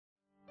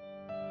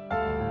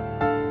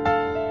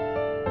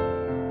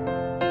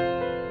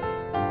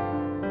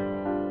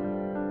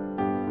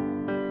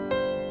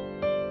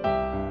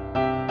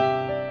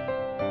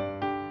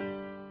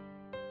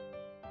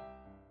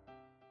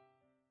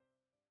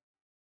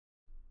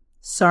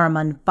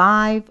Sermon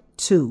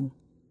 5:2.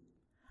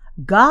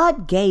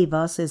 God gave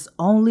us his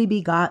only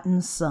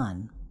begotten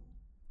Son.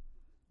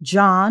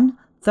 John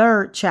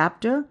 3rd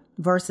chapter,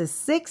 verses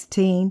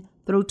 16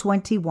 through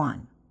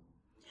 21.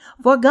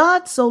 For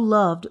God so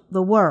loved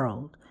the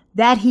world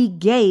that he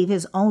gave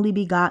his only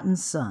begotten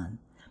Son,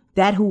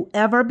 that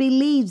whoever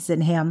believes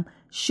in him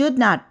should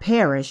not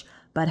perish,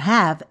 but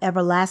have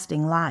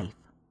everlasting life.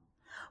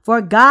 For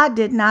God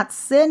did not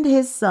send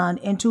his Son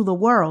into the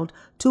world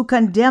to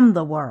condemn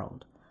the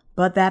world,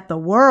 but that the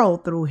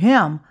world through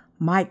him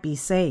might be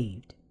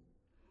saved.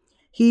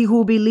 He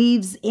who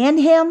believes in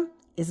him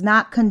is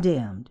not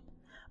condemned,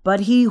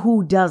 but he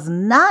who does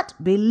not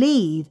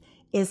believe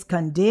is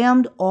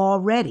condemned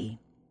already,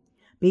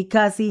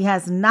 because he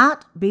has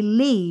not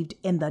believed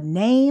in the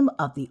name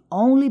of the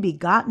only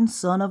begotten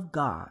Son of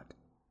God.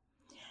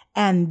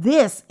 And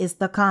this is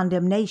the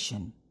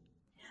condemnation,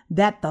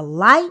 that the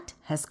light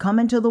has come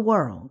into the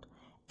world,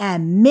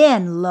 and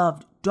men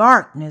loved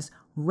darkness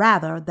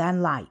rather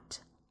than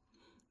light,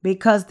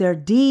 because their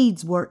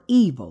deeds were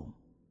evil.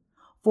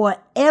 For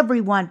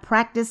everyone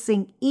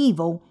practicing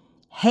evil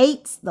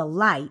hates the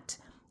light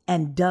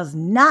and does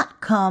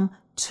not come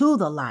to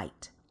the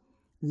light,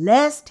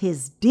 lest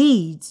his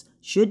deeds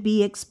should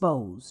be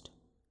exposed.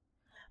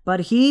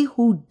 But he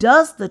who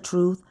does the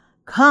truth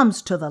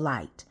comes to the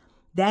light,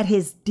 that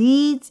his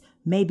deeds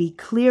may be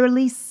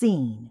clearly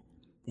seen,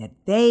 that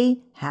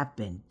they have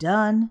been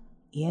done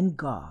in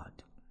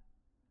God.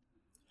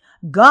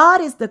 God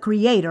is the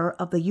creator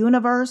of the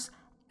universe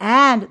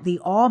and the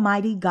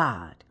Almighty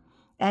God,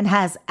 and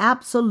has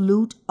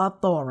absolute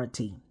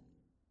authority.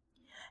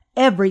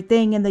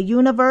 Everything in the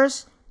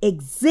universe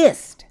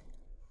exists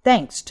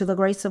thanks to the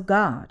grace of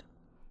God.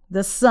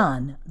 The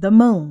sun, the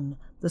moon,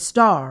 the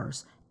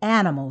stars,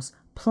 animals,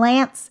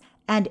 plants,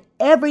 and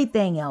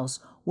everything else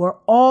were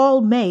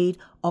all made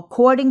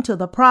according to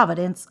the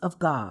providence of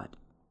God.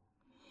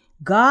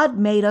 God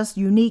made us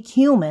unique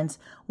humans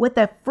with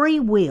a free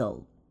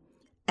will,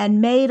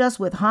 and made us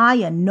with high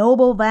and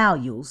noble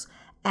values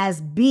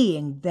as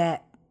beings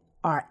that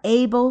are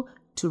able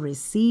to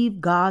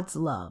receive God's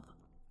love.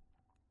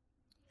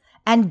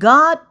 And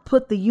God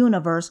put the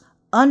universe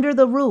under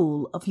the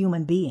rule of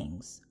human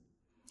beings.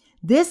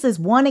 This is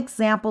one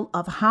example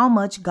of how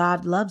much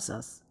God loves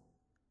us.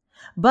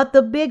 But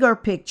the bigger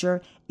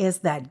picture is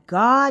that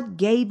God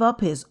gave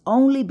up his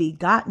only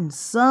begotten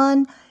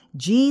Son,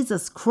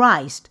 Jesus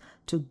Christ,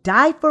 to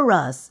die for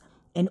us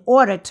in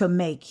order to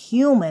make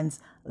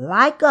humans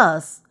like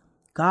us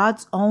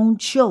God's own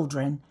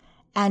children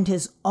and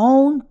his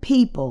own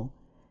people,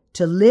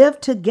 to live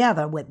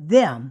together with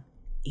them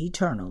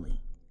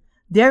eternally.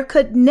 There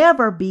could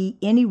never be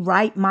any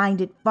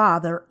right-minded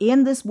father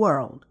in this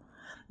world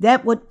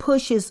that would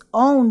push his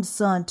own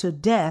son to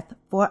death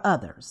for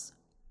others.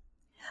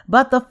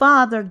 But the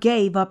Father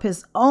gave up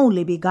his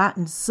only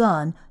begotten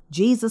Son,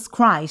 Jesus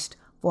Christ,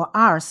 for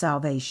our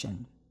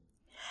salvation.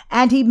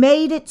 And he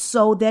made it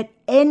so that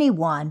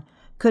anyone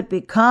could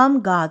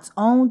become God's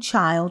own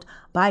child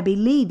by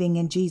believing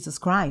in Jesus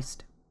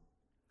Christ.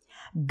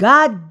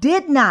 God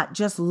did not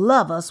just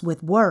love us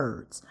with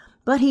words,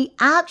 but he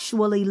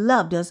actually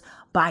loved us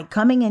by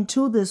coming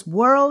into this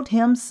world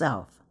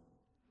himself.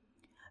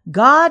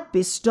 God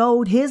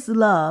bestowed his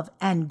love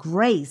and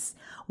grace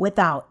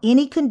without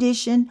any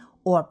condition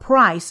or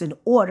price in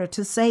order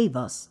to save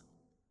us.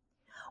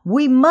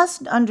 We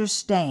must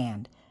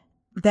understand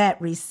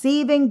that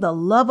receiving the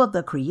love of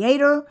the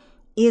Creator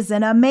is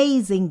an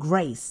amazing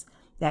grace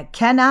that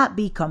cannot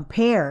be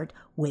compared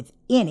with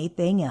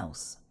anything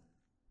else.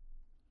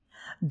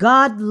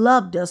 God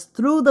loved us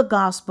through the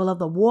gospel of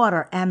the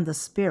water and the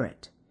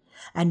Spirit,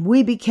 and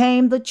we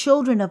became the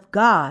children of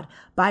God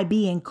by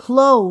being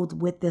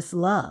clothed with this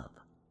love.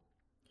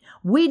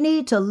 We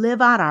need to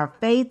live out our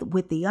faith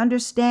with the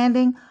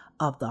understanding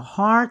of the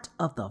heart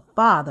of the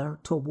Father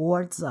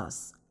towards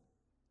us.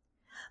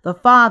 The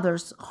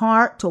Father's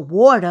heart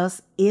toward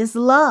us is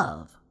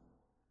love.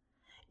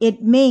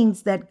 It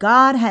means that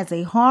God has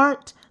a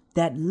heart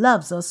that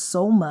loves us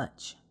so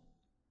much.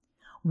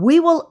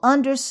 We will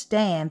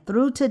understand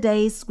through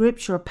today's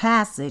scripture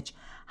passage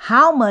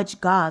how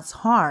much God's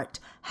heart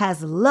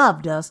has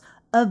loved us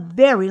a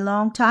very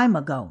long time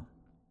ago.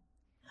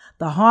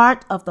 The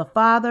heart of the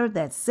Father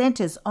that sent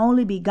his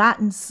only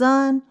begotten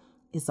Son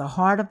is a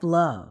heart of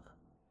love.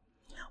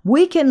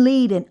 We can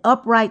lead an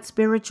upright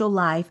spiritual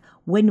life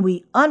when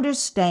we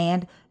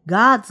understand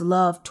God's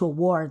love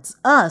towards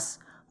us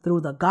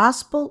through the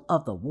gospel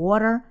of the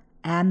water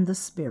and the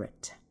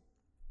Spirit.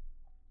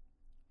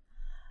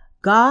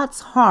 God's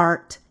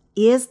heart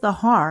is the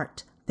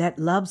heart that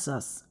loves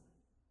us.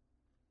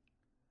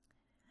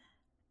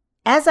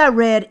 As I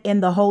read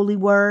in the Holy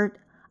Word,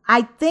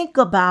 I think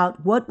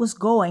about what was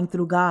going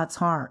through God's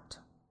heart.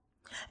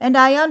 And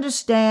I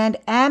understand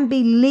and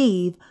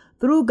believe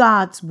through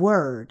God's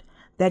Word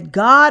that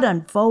God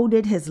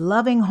unfolded his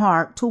loving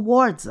heart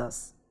towards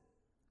us.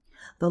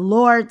 The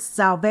Lord's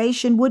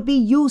salvation would be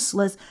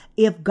useless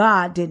if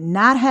God did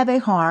not have a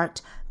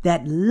heart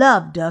that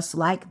loved us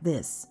like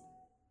this.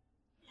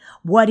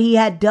 What he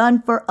had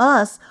done for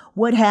us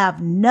would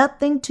have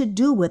nothing to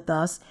do with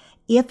us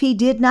if he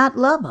did not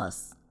love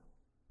us.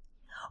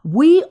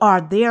 We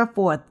are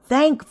therefore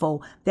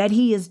thankful that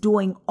he is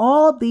doing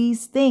all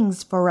these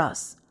things for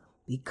us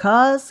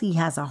because he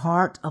has a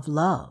heart of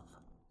love.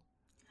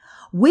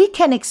 We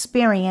can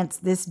experience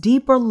this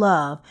deeper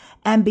love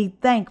and be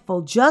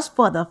thankful just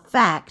for the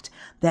fact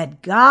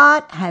that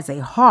God has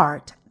a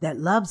heart that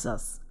loves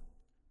us.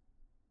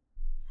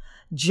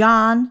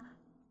 John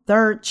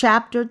 3rd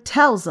chapter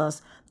tells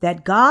us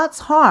that God's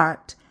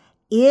heart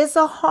is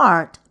a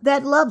heart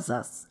that loves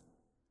us.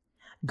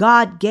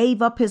 God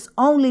gave up his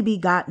only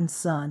begotten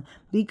Son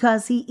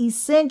because he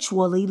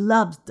essentially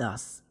loved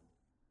us.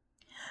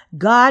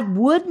 God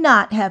would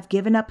not have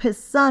given up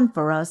his Son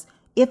for us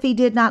if he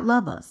did not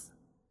love us.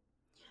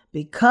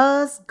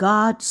 Because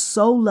God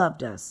so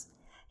loved us,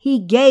 he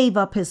gave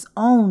up his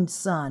own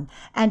Son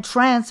and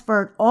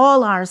transferred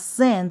all our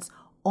sins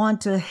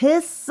onto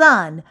his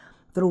Son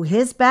through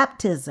his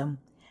baptism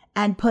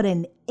and put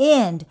an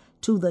end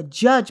to the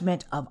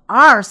judgment of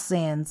our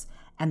sins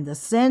and the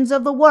sins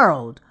of the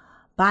world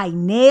by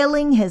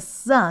nailing his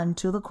Son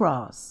to the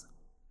cross.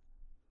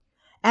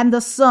 And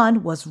the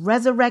Son was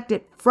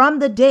resurrected from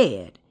the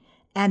dead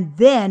and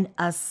then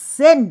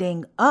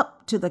ascending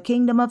up to the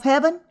kingdom of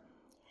heaven.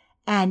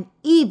 And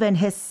even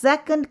his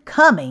second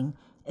coming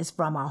is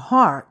from a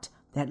heart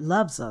that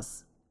loves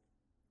us.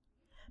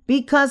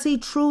 Because he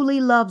truly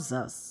loves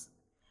us,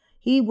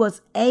 he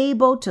was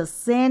able to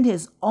send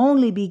his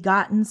only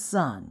begotten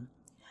Son,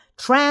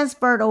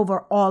 transferred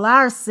over all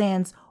our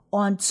sins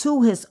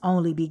onto his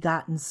only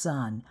begotten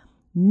Son,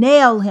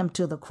 nail him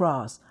to the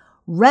cross,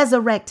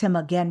 resurrect him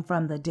again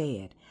from the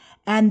dead.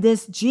 And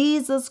this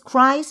Jesus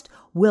Christ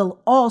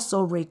will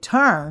also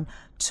return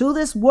to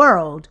this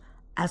world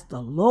as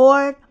the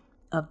Lord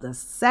of the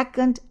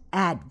second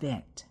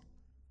advent.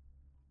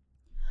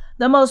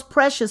 The most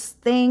precious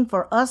thing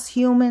for us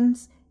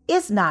humans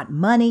is not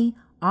money,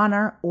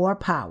 honor, or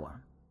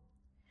power.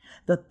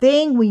 The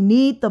thing we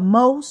need the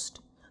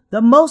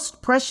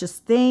most precious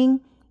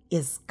thing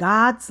is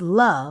God's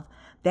love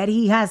that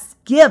he has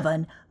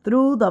given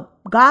through the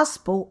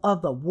gospel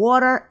of the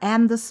water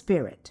and the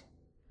Spirit.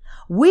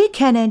 We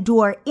can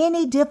endure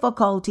any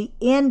difficulty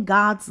in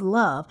God's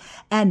love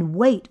and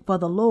wait for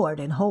the Lord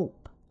in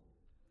hope.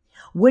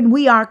 When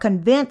we are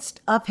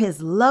convinced of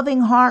his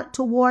loving heart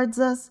towards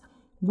us,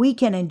 we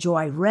can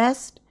enjoy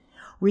rest,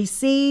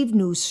 receive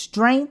new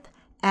strength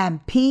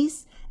and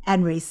peace,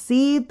 and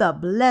receive the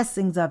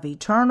blessings of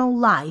eternal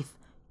life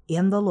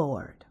in the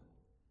Lord.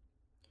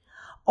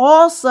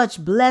 All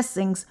such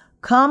blessings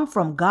come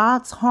from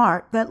God's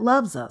heart that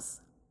loves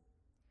us.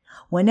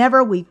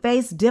 Whenever we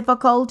face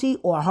difficulty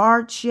or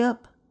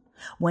hardship,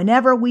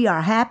 whenever we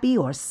are happy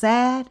or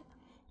sad,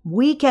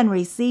 we can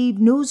receive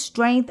new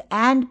strength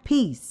and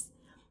peace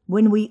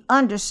when we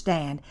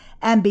understand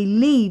and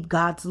believe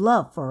God's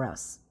love for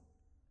us.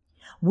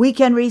 We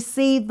can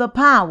receive the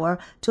power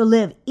to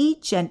live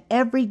each and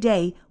every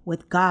day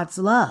with God's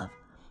love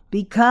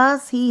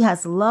because he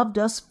has loved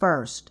us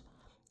first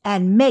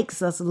and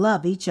makes us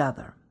love each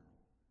other.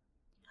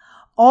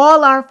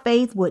 All our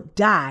faith would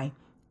die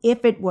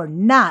if it were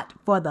not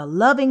for the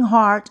loving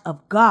heart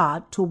of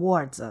God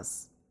towards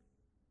us.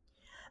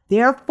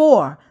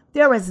 Therefore,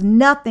 there is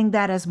nothing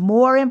that is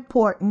more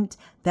important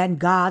than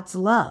God's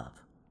love.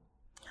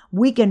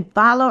 We can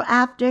follow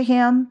after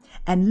him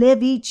and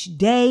live each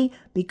day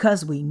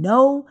because we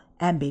know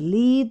and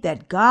believe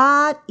that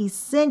God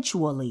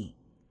essentially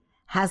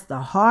has the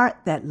heart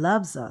that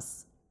loves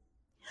us.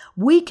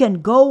 We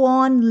can go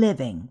on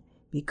living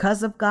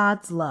because of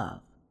God's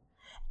love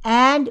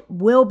and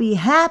will be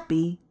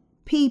happy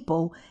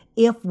people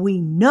if we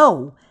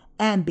know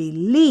and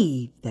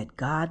believe that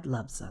God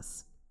loves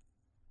us.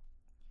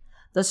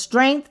 The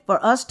strength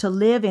for us to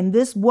live in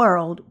this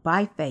world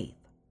by faith.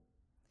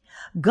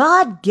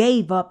 God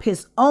gave up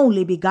his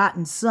only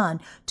begotten Son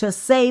to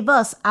save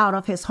us out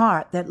of his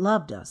heart that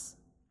loved us.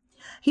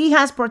 He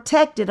has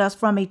protected us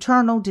from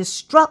eternal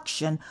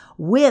destruction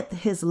with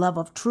his love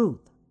of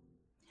truth.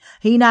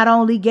 He not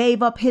only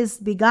gave up his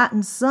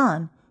begotten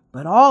Son,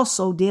 but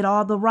also did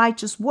all the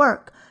righteous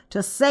work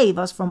to save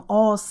us from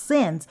all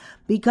sins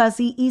because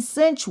he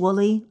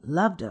essentially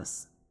loved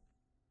us.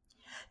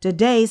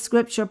 Today's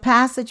scripture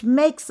passage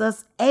makes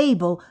us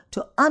able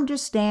to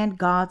understand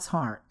God's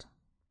heart.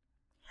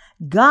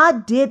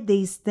 God did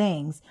these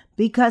things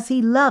because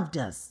he loved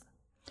us.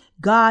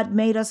 God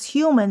made us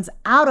humans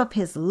out of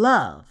his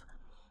love,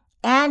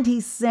 and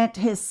he sent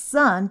his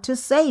Son to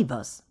save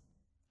us.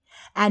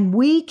 And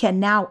we can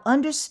now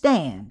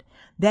understand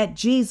that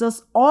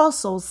Jesus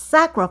also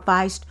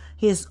sacrificed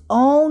his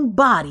own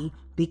body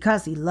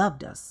because he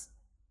loved us.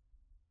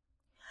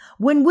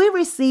 When we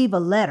receive a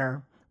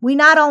letter, we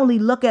not only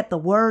look at the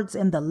words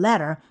in the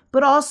letter,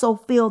 but also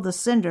feel the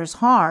sender's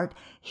heart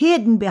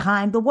hidden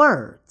behind the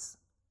words.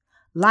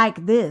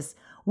 Like this,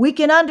 we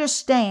can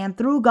understand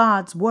through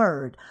God's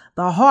word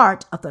the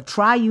heart of the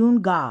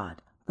triune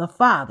God, the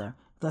Father,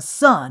 the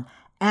Son,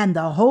 and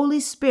the Holy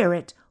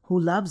Spirit who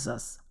loves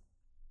us.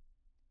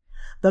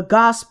 The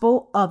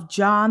Gospel of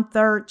John,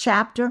 3rd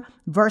chapter,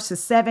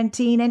 verses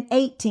 17 and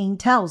 18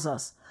 tells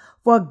us,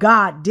 "For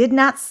God did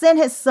not send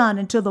his Son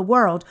into the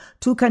world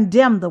to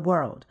condemn the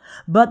world,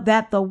 but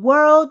that the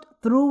world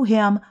through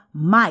him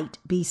might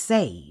be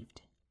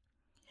saved.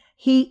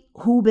 He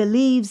who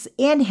believes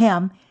in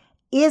him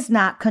is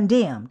not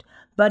condemned,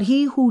 but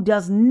he who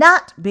does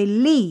not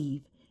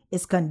believe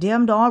is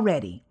condemned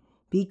already,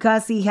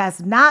 because he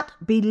has not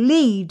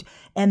believed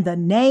in the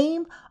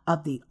name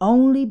of the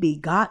only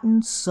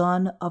begotten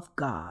Son of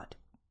God."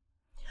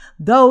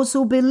 Those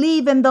who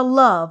believe in the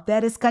love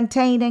that is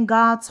contained in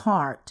God's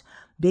heart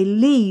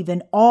believe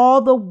in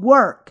all the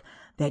work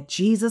that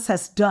Jesus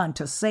has done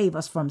to save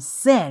us from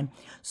sin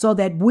so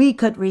that we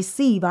could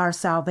receive our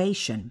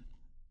salvation.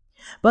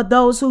 But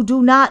those who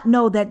do not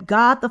know that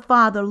God the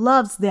Father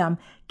loves them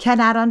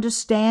cannot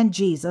understand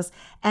Jesus,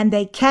 and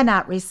they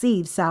cannot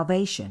receive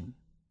salvation.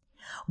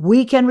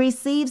 We can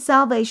receive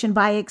salvation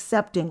by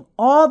accepting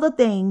all the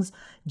things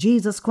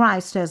Jesus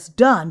Christ has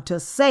done to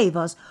save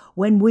us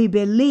when we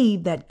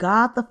believe that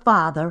God the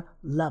Father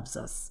loves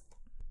us.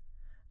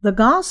 The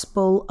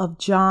Gospel of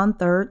John,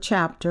 3rd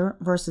chapter,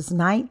 verses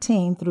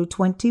 19 through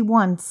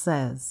 21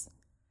 says,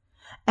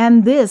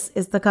 "And this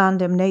is the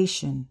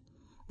condemnation,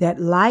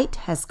 that light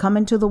has come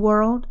into the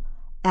world,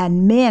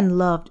 and men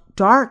loved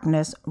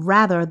darkness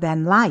rather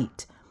than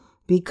light,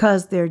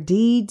 because their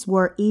deeds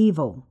were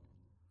evil.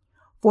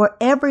 For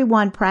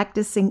everyone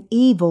practicing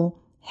evil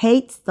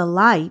hates the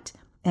light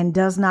and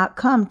does not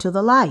come to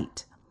the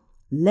light,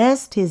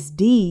 lest his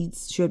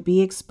deeds should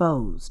be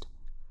exposed.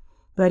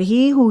 But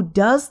he who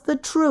does the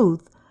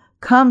truth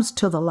comes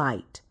to the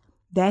light,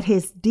 that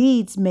his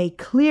deeds may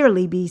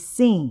clearly be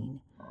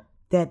seen,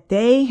 that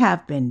they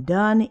have been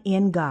done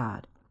in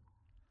God."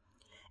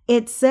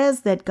 It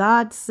says that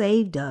God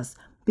saved us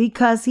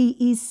because he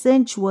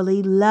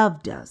essentially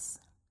loved us.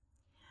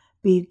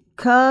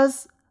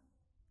 Because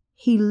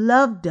he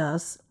loved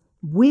us,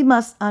 we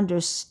must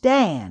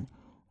understand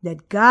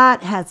that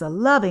God has a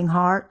loving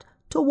heart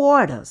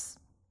toward us.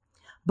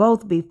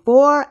 Both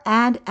before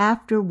and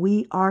after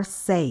we are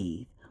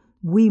saved,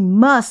 we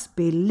must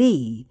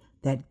believe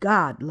that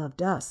God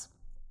loved us.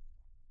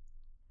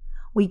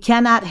 We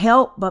cannot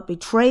help but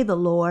betray the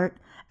Lord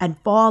and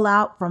fall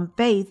out from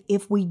faith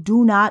if we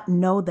do not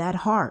know that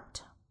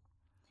heart.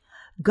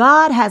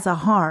 God has a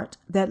heart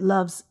that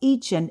loves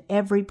each and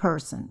every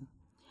person.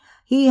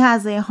 He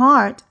has a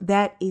heart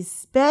that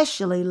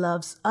especially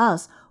loves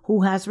us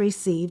who has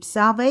received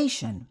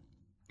salvation.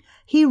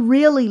 He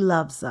really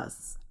loves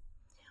us.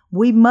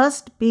 We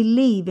must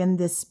believe in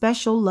this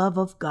special love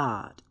of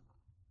God.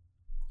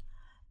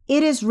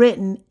 It is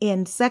written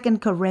in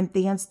 2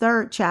 Corinthians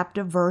 3rd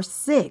chapter, verse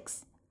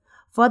 6,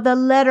 "For the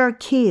letter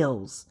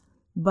kills,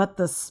 but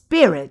the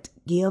Spirit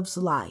gives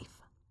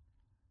life."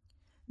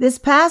 This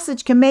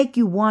passage can make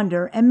you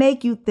wonder and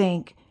make you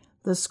think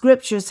the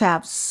scriptures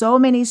have so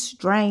many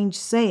strange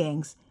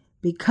sayings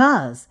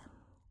because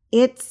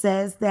it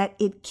says that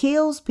it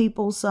kills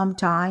people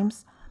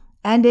sometimes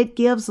and it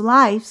gives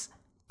life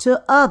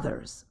to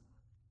others.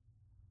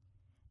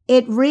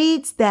 It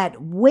reads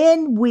that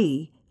when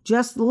we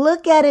just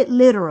look at it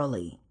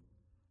literally,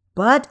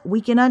 but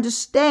we can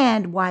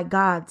understand why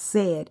God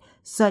said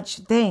such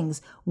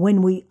things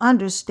when we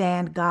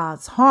understand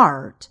God's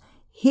heart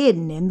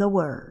hidden in the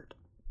Word.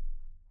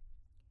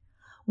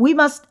 We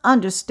must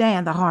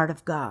understand the heart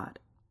of God.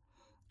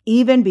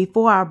 Even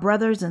before our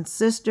brothers and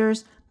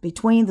sisters,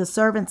 between the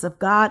servants of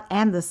God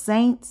and the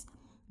saints,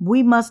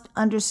 we must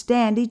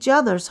understand each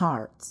other's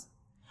hearts.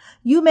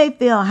 You may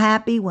feel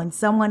happy when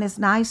someone is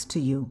nice to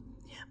you,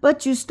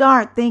 but you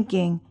start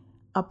thinking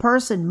a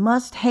person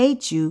must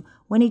hate you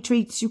when he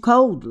treats you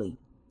coldly.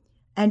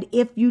 And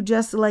if you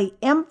just lay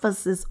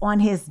emphasis on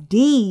his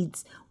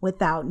deeds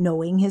without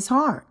knowing his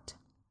heart.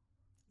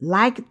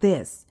 Like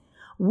this,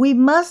 we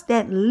must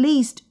at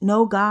least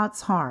know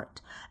God's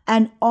heart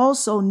and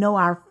also know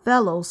our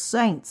fellow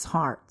saints'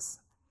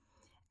 hearts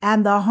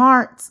and the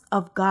hearts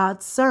of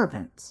God's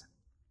servants.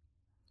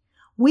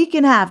 We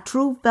can have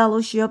true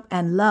fellowship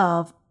and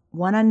love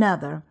one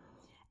another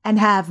and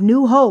have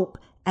new hope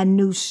and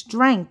new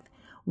strength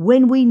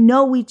when we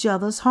know each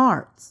other's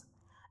hearts,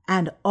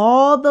 and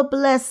all the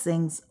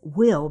blessings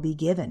will be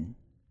given.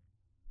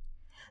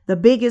 The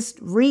biggest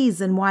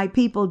reason why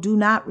people do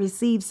not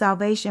receive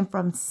salvation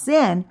from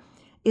sin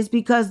is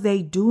because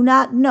they do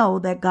not know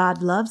that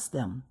God loves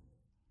them.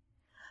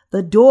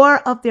 The door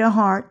of their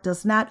heart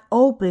does not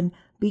open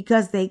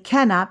because they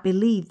cannot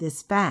believe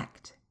this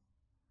fact.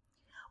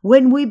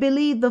 When we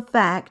believe the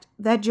fact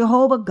that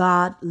Jehovah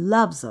God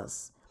loves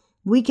us,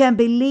 we can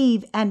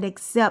believe and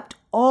accept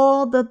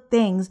all the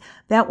things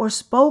that were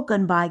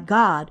spoken by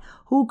God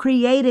who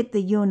created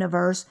the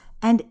universe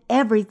and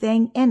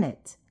everything in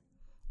it.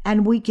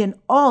 And we can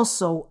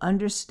also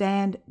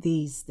understand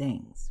these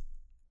things.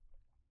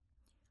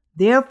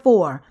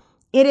 Therefore,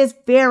 it is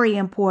very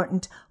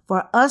important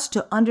for us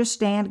to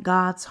understand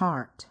God's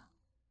heart.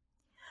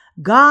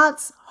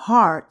 God's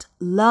heart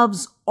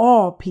loves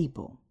all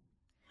people,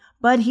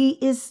 but he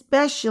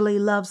especially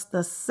loves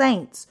the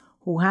saints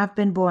who have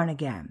been born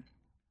again.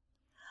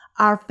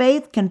 our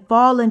faith can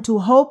fall into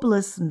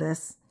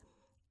hopelessness,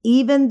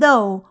 even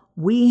though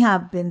we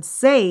have been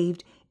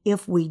saved,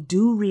 if we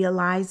do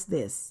realize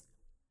this.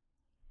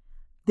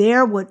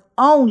 There would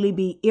only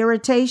be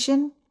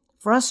irritation,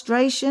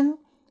 frustration,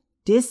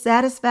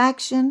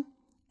 dissatisfaction,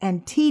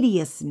 and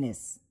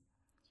tediousness.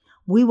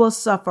 We will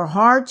suffer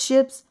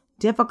hardships,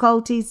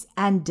 difficulties,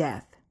 and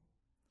death.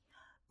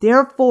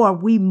 Therefore,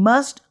 we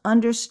must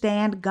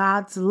understand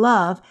God's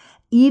love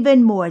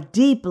even more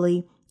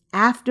deeply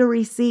after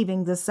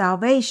receiving the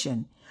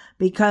salvation,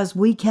 because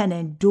we can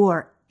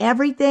endure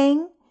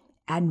everything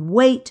and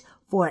wait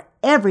for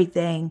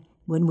everything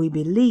when we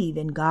believe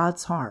in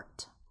God's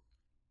heart.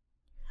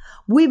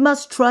 We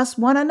must trust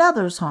one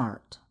another's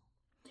heart.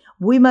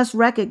 We must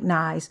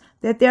recognize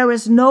that there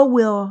is no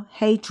will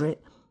hatred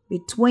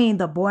between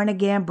the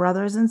born-again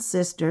brothers and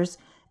sisters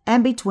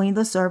and between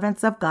the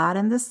servants of God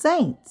and the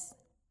saints.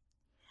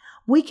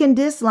 We can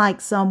dislike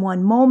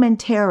someone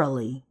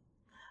momentarily,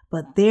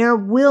 but there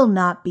will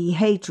not be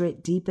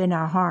hatred deep in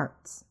our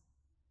hearts.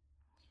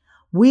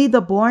 We,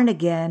 the born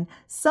again,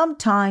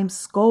 sometimes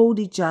scold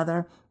each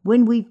other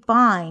when we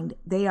find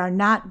they are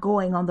not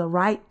going on the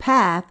right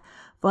path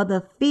for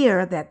the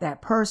fear that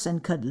that person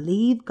could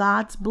leave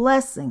God's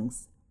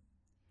blessings.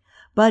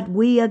 But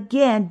we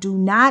again do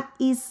not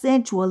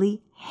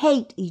essentially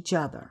hate each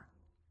other.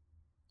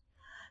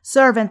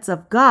 Servants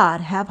of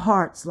God have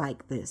hearts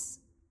like this.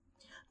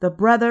 The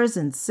brothers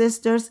and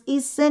sisters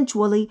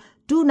essentially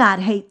do not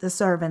hate the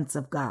servants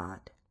of God.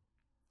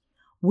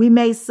 We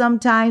may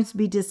sometimes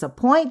be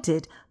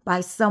disappointed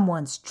by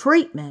someone's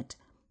treatment,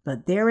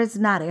 but there is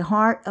not a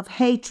heart of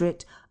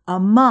hatred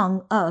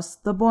among us,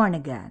 the born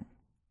again.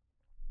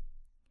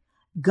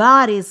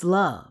 God is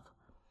love,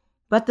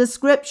 but the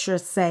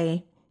scriptures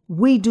say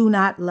we do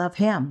not love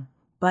him,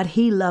 but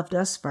he loved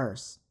us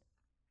first.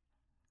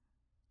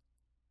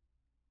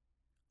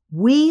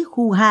 We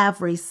who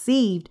have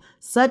received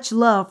such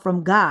love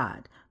from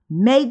God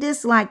may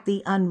dislike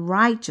the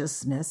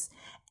unrighteousness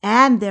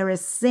and there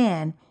is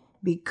sin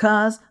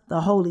because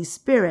the Holy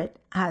Spirit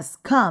has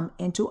come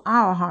into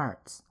our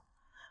hearts.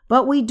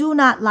 But we do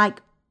not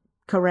like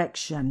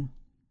correction.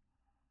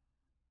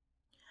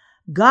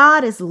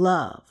 God is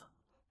love,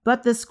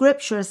 but the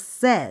scripture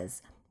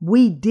says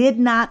we did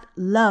not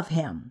love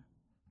him,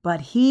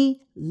 but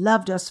he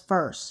loved us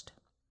first.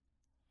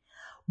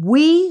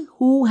 We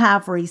who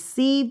have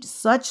received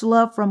such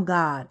love from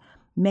God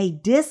may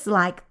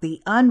dislike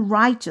the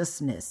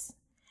unrighteousness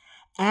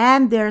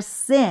and their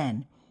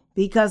sin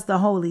because the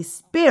Holy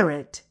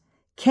Spirit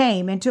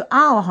came into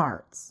our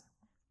hearts.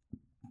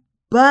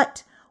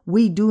 But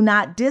we do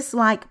not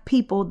dislike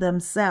people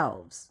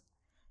themselves.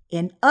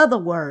 In other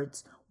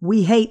words,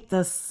 we hate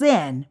the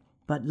sin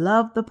but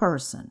love the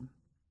person.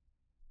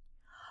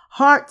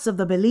 Hearts of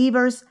the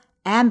believers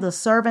and the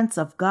servants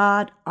of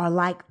God are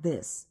like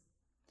this.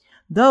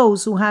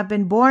 Those who have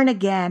been born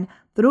again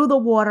through the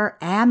water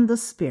and the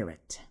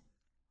Spirit.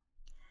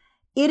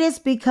 It is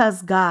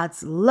because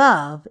God's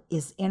love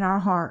is in our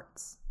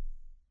hearts.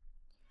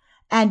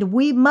 And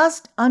we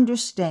must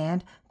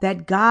understand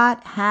that God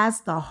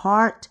has the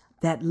heart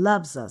that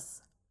loves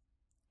us.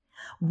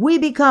 We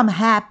become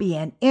happy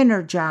and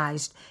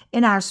energized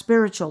in our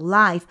spiritual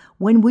life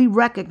when we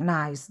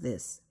recognize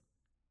this.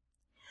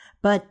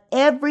 But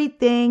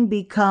everything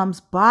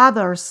becomes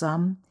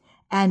bothersome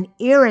and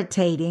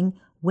irritating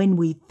when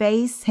we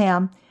face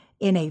him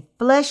in a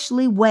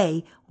fleshly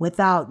way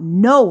without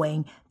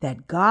knowing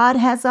that God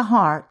has a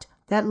heart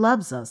that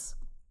loves us.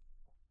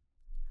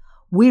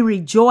 We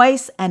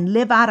rejoice and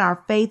live out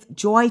our faith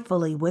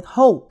joyfully with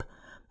hope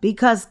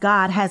because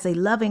God has a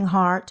loving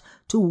heart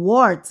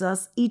towards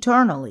us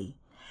eternally,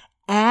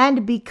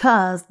 and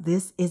because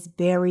this is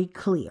very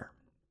clear.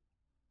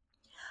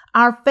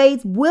 Our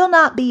faith will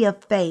not be a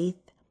faith,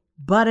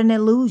 but an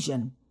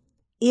illusion,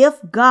 if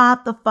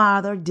God the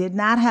Father did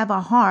not have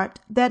a heart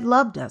that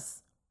loved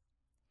us.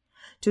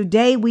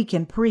 Today we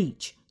can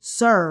preach,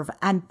 serve,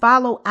 and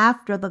follow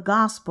after the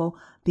gospel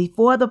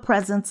before the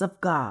presence of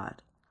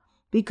God,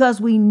 because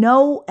we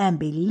know and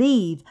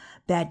believe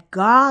that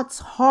God's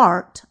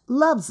heart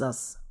loves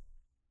us.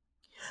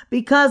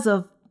 Because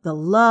of the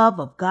love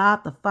of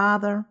God the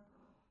Father,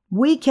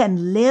 we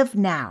can live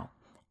now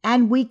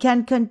and we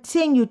can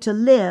continue to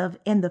live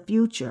in the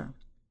future.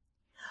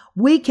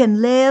 We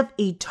can live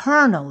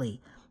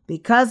eternally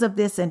because of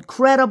this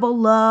incredible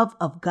love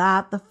of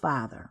God the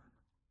Father.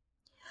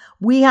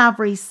 We have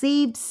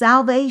received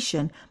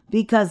salvation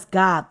because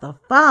God the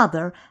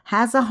Father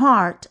has a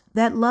heart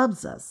that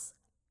loves us.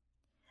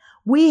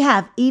 We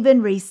have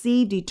even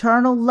received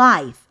eternal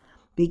life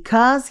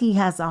because he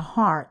has a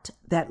heart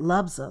that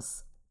loves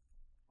us.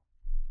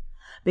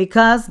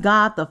 Because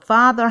God the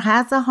Father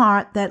has a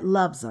heart that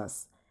loves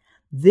us,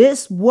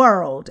 this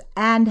world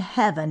and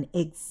heaven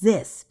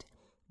exist.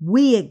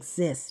 We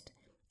exist,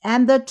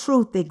 and the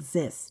truth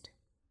exists.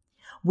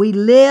 We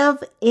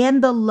live in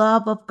the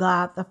love of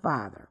God the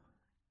Father.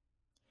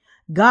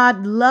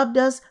 God loved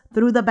us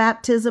through the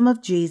baptism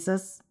of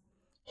Jesus,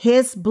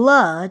 his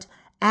blood,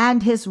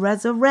 and his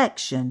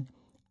resurrection,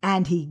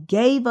 and he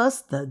gave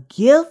us the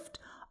gift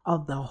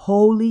of the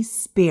Holy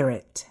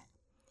Spirit.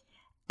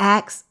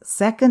 Acts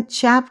 2nd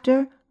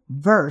chapter,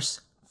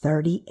 verse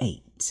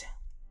 38.